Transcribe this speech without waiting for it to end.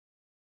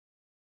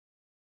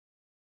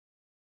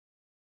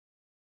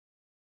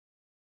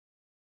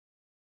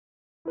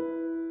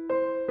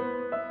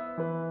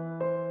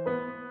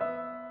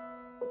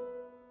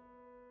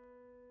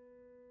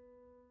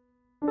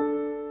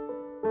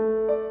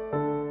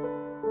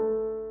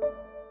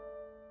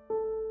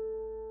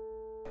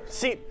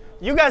See,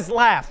 you guys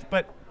laugh,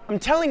 but I'm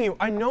telling you,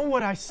 I know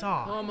what I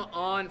saw. Come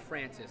on,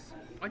 Francis.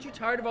 Aren't you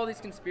tired of all these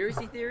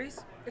conspiracy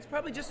theories? It's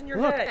probably just in your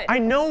Look, head. I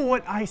know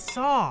what I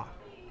saw.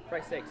 For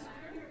Christ's sakes.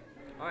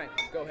 All right,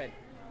 go ahead.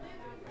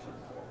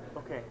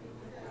 Okay.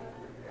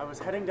 I was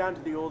heading down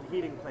to the old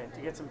heating plant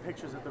to get some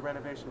pictures of the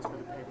renovations for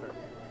the paper.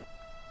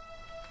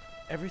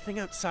 Everything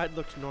outside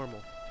looked normal.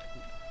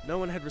 No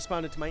one had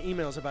responded to my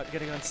emails about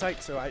getting on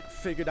site, so I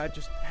figured I'd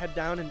just head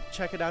down and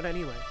check it out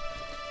anyway.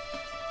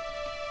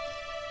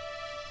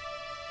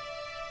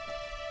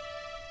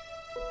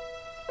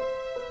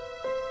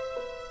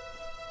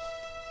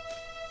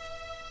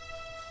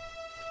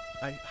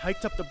 I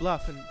hiked up the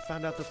bluff and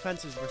found out the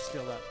fences were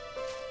still up.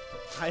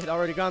 I had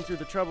already gone through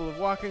the trouble of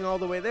walking all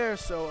the way there,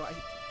 so I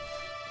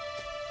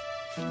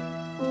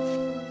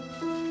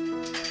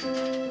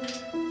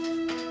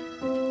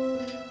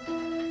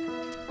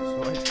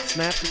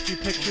snapped a few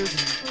pictures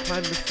and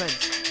climbed the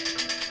fence.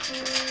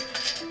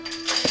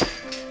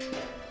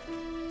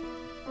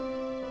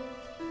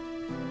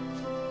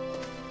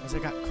 As I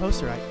got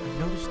closer, I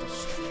noticed a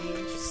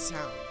strange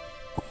sound.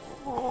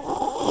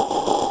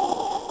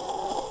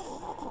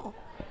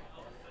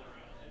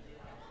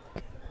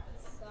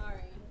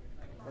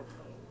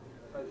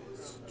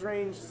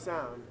 Strange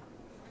sound.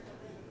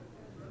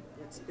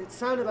 It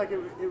sounded like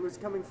it was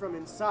coming from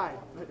inside,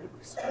 but it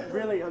was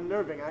really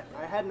unnerving.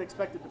 I hadn't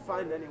expected to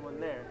find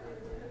anyone there.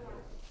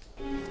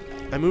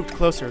 I moved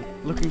closer,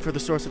 looking for the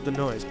source of the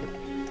noise, but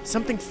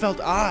something felt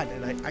odd,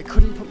 and I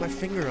couldn't put my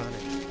finger on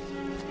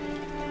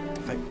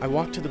it. I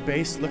walked to the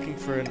base looking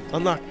for an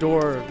unlocked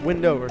door or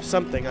window or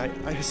something. I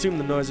assumed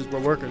the noises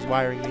were workers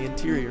wiring the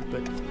interior,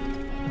 but...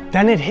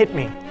 Then it hit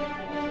me.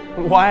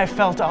 Why I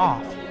felt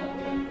off.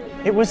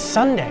 It was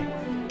Sunday.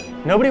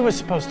 Nobody was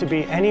supposed to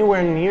be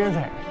anywhere near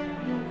there.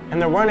 And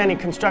there weren't any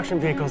construction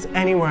vehicles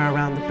anywhere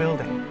around the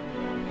building.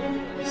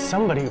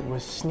 Somebody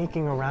was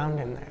sneaking around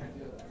in there.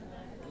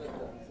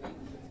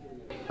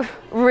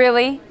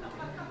 Really?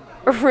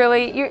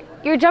 Really?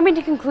 You're jumping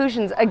to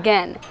conclusions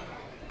again.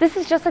 This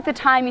is just like the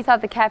time you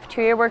thought the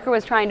cafeteria worker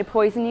was trying to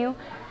poison you.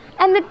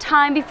 And the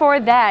time before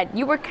that,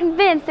 you were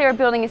convinced they were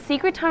building a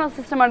secret tunnel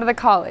system under the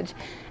college.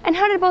 And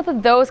how did both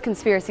of those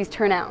conspiracies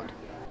turn out?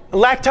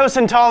 Lactose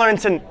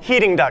intolerance and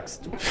heating ducts.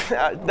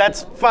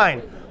 That's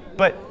fine.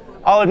 But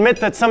I'll admit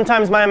that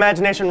sometimes my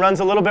imagination runs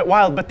a little bit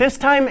wild, but this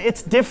time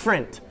it's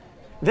different.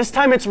 This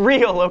time it's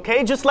real,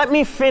 okay? Just let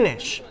me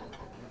finish.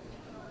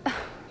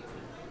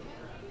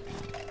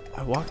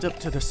 I walked up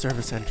to the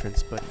service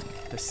entrance, but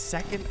the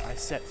second I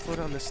set foot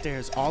on the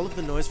stairs, all of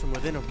the noise from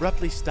within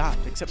abruptly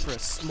stopped, except for a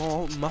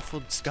small,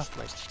 muffled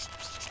scuffling.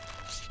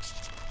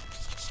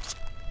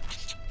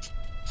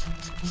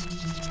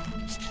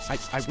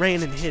 I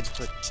ran and hid,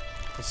 but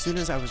as soon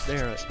as I was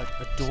there,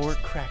 a door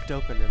cracked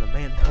open and a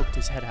man poked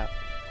his head out.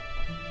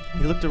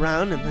 He looked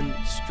around and then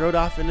strode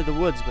off into the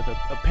woods with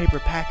a paper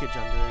package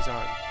under his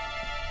arm.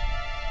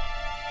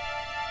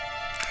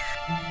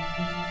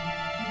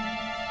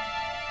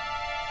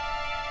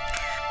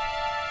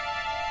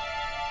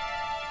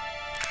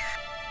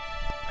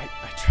 I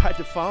tried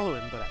to follow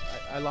him, but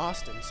I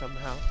lost him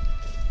somehow.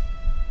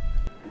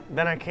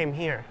 Then I came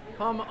here.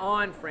 Come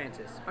on,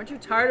 Francis. Aren't you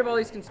tired of all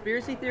these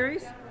conspiracy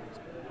theories?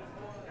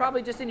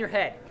 Probably just in your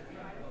head.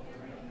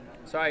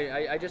 Sorry,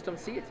 I just don't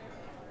see it.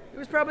 It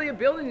was probably a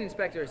building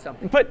inspector or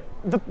something. But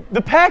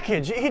the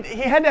package,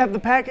 he had to have the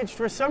package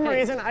for some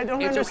reason. I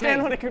don't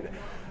understand what it could...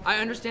 I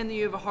understand that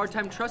you have a hard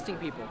time trusting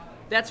people.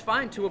 That's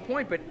fine to a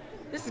point, but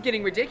this is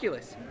getting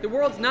ridiculous. The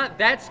world's not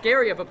that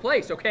scary of a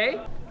place, okay?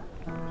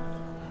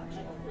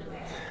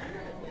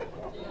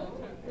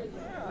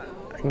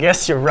 I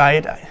guess you're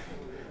right.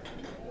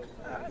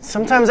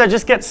 Sometimes I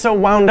just get so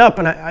wound up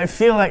and I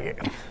feel like...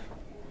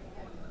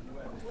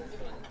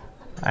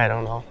 I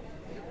don't know.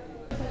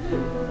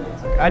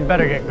 I'd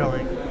better get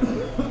going.